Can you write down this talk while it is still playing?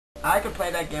I could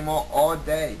play that game all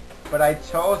day, but I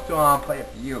chose to play it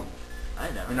for you. I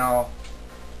know. You know,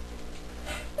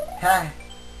 had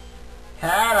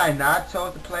I not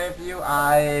chose to play it for you,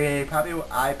 I probably would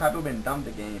have been done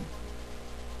the game.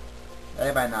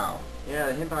 Right by now. Yeah,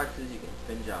 the hitbox is you can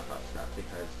spin jump up stuff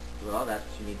because, well, that's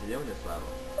what you need to do in this level.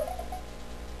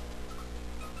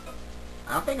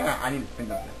 I don't think I need to spin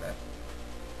jump this fast.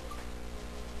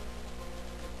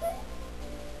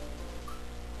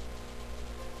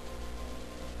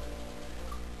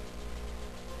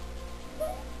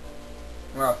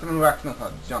 Well, someone who actually knows how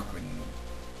to jump, I mean,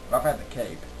 I've had the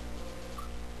cape.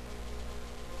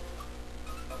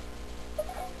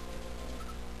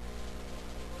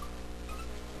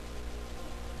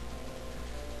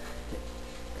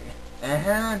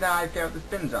 And I failed the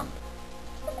spin jump.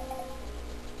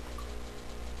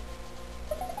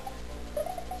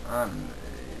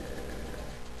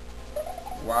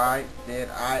 Why did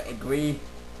I agree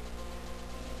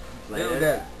to do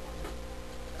this?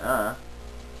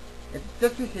 It's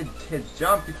just his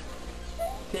jump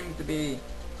seems to be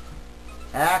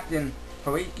acting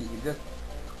freaky. He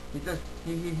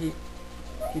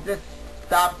just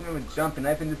stops me with jumping.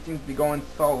 Everything just seems to be going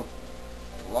so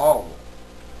slow.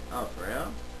 Oh, for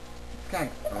real? Just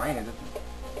can't explain it.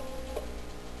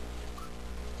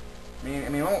 I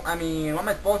mean, what am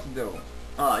I supposed to do?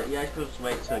 Oh, yeah, you're supposed to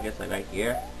wait till it gets like right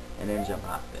here, and then jump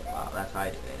off it. Wow, that's how I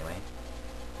do it anyway.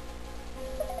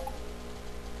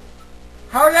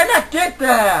 How did I not get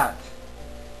that?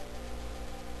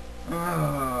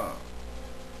 Ugh.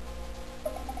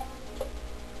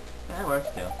 That works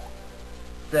too.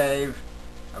 Save.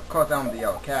 Of course, I'm the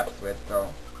yellow cap switch,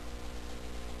 so.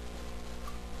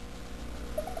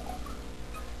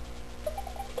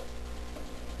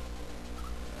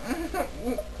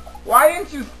 Why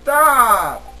didn't you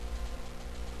stop?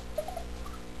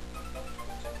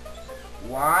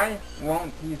 Why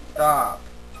won't he stop?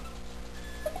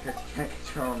 Because he can't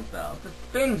control himself. It's a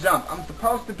spin jump. I'm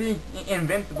supposed to be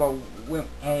invincible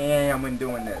when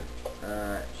doing this.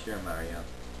 Sure, Mario.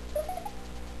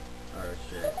 Or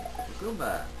shit.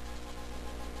 Goomba.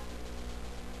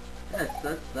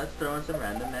 Let's throw in some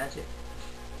random magic.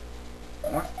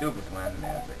 What stupid random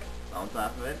magic? On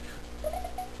top of it.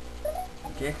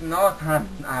 In case you know,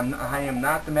 I am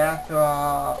not the master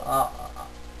of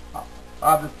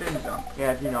the spin jump.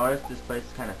 Yeah, if you notice, this place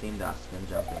is kind of themed off spin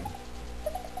jumping.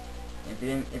 If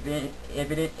you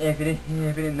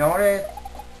didn't notice,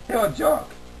 you're a jerk.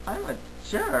 I'm a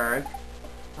jerk.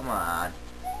 Come on.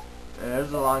 It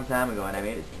was a long time ago, and I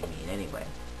made it seem mean anyway.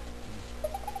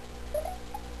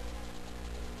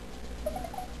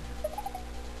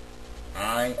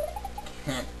 I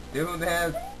can't do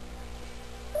this.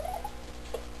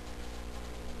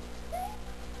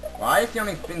 Why is he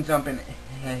only spin jumping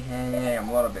a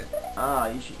little bit?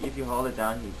 If you hold it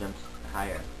down, he jumps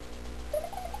higher.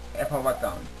 If I what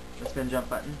down? The spin jump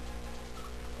button.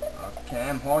 Okay,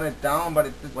 I'm holding it down, but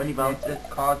it's just when you bounce it's just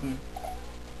causing.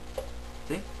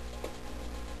 See?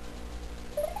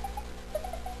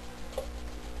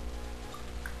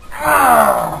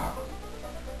 Ah!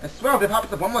 I swear if it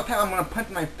pops up one more time, I'm gonna punch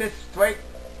my fist straight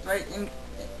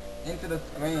into the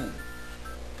screen.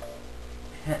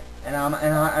 And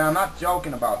I'm not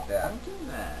joking about that. Don't do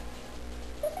that.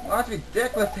 Well, that's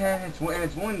ridiculous, and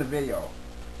it's ruining the video.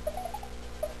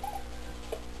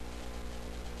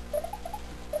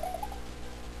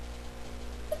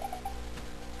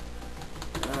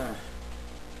 Yeah.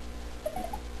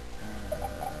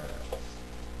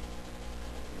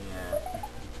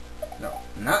 No,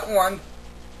 not once,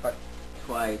 but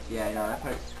Twice. Yeah, I know that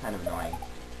part's kind of annoying.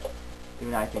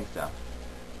 Even I think so.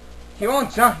 he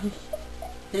won't jump.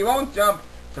 He won't jump.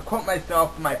 To quote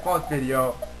myself from my first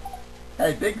video,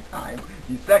 hey, big time.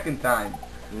 The second time.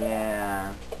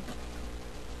 Yeah.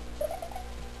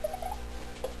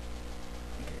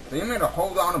 So you mean to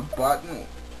hold down a button,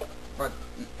 but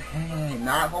hey,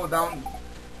 not hold down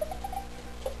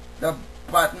the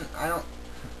button? I don't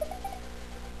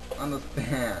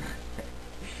understand.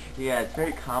 Yeah, it's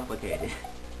very complicated.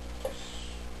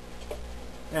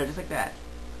 Yeah, just like that.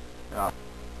 Oh,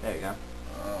 there you go.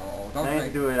 Oh, don't I need to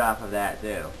think. do it off of that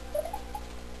too.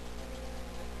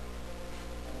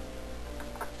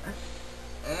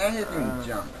 And he can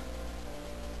jump.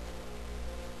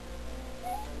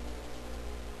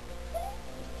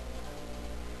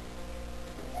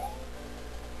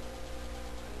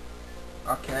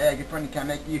 Okay, I guess when you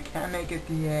can't make it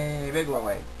the regular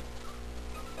way.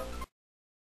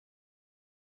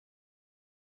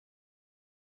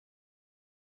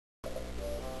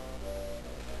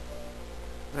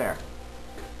 There.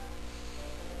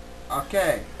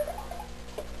 Okay.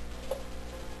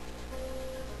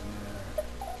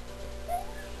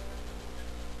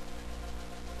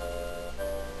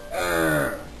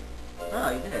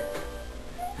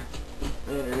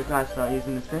 forgot about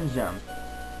using the spin jump.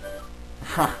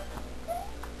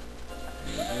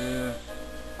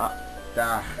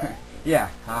 Yeah,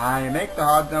 I make the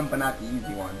hard jump, but not the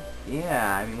easy one.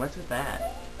 Yeah, I mean, what's with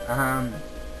that?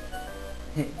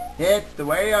 It's the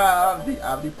way of the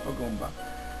Goomba.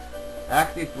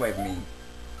 Actually, it's the way of me.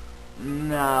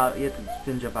 No, you have to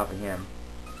spin jump off of him.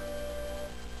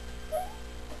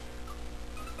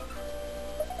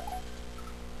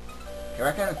 I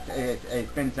reckon it's a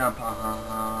spin jump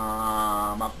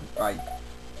up the spike.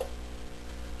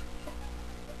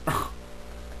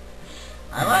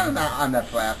 I landed on that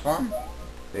platform.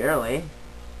 Barely.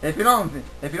 If you don't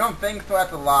think so,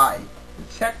 that's a lie.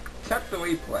 Check the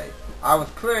replay. I was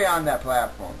clearly on that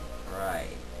platform.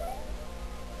 Right.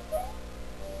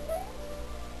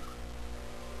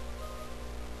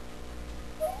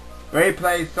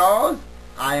 Replay shows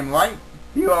I am right.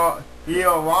 You are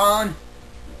wrong.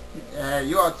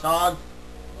 You are charged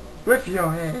with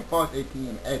your first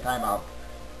 18 timeout.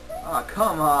 Oh,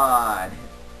 come on.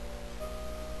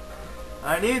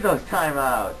 I need those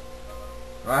timeouts.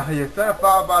 Well, you should have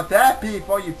thought about that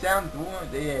before you challenged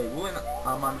the ruin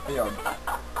on the field.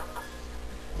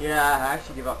 Yeah, I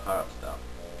actually give up power-ups though.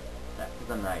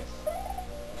 Because I'm nice.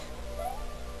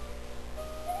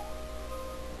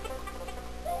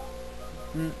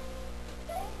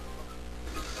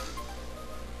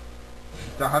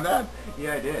 Saw that?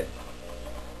 Yeah, I did.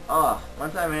 Oh,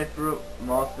 one time I made it through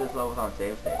most of this level without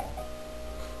save state.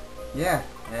 Yeah.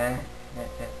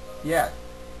 Yes.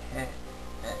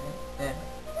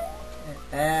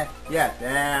 Yes,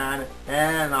 and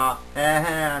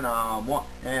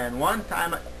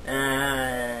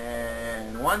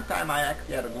one time I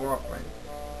actually had a girlfriend.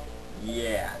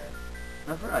 Yeah.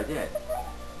 That's what I did.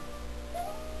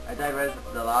 I died right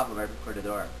at the lava right before the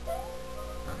door.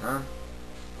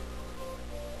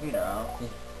 You know.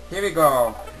 Here we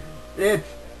go. It's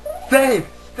save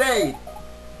state.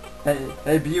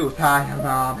 Hey, Buse, hi.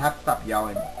 Have to stop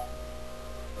yelling.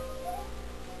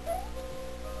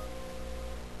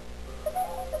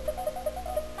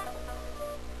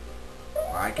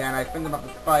 Why can't I spin them up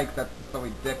the spikes? That's so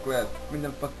ridiculous. Spin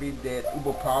them supposed to be this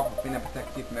uber powerful spin that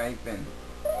protects you from anything.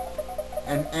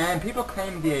 And people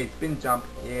claim the spin jump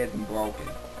isn't broken.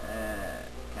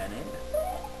 Can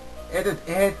It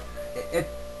is.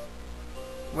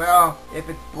 Well, if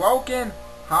it's broken,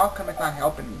 how come it's not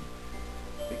helping me?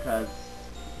 Because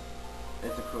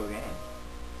it's a cool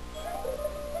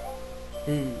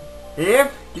game. If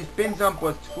the spin jump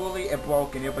was truly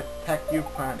broken, it would protect you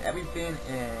from everything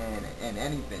and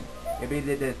anything. It'd be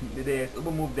this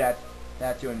uber move that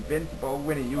you're invincible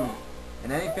when you use,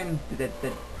 and anything that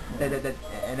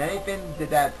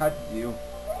touches you,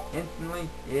 instantly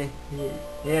it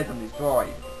is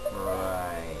destroyed.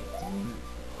 Right.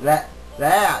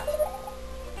 That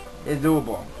is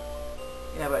uber.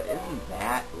 Yeah, but isn't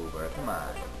that uber? Come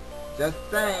on. Just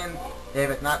saying, if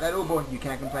it's not that uber, you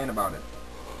can't complain about it.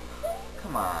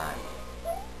 Come on.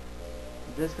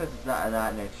 Just because it's not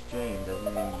an extreme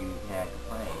doesn't mean you can't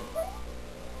complain.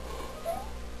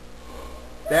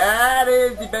 That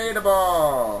is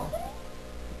debatable.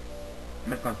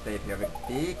 I'm just gonna stay here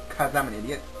because I'm an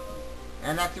idiot.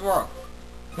 And that's wrong.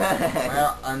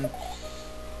 Well,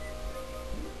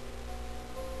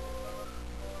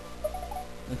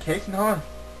 in case you know,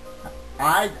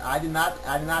 I did not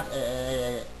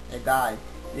die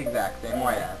the exact same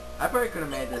way. Yeah. I probably could have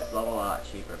made this level a lot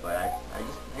cheaper, but I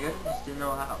guess I just didn't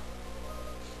know how.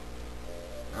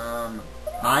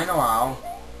 I know how.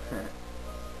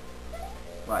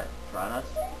 What? Piranhas?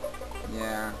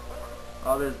 Yeah.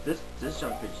 Oh, there's this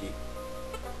jump's pretty cheap.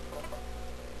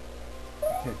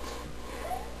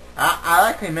 I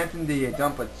actually mentioned the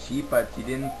jump was cheap, but she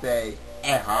didn't say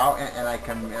how, and I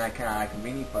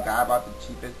conveniently forgot about the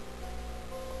cheapest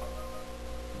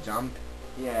jump.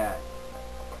 Yeah.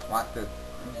 What the?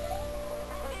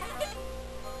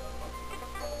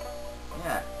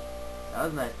 Yeah. That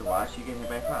was nice to watch. You get hit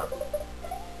by a prop.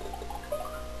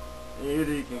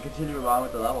 Either you can continue along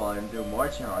with the level and do more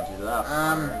challenges left,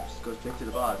 or just go straight to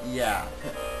the boss. Yeah.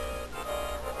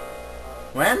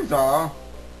 Renzor?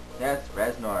 That's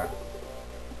Reznor.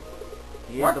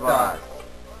 He is What the boss.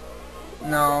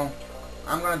 No.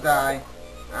 I'm gonna die.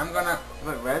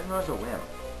 But Reznor's a wimp.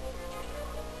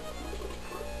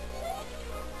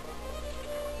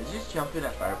 Did you just jump through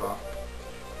that fireball?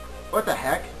 What the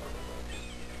heck?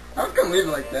 I was gonna leave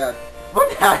it like that. What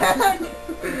the heck? I was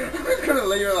gonna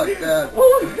leave it like that.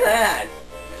 What was that?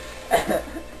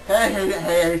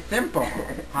 Hey, simple.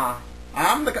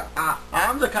 I'm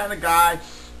the kind of guy.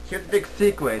 Here's the big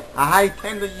secret. I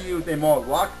tend to use a more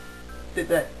luck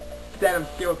than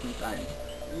skill sometimes.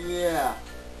 Yeah.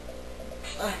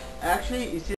 Actually, you see.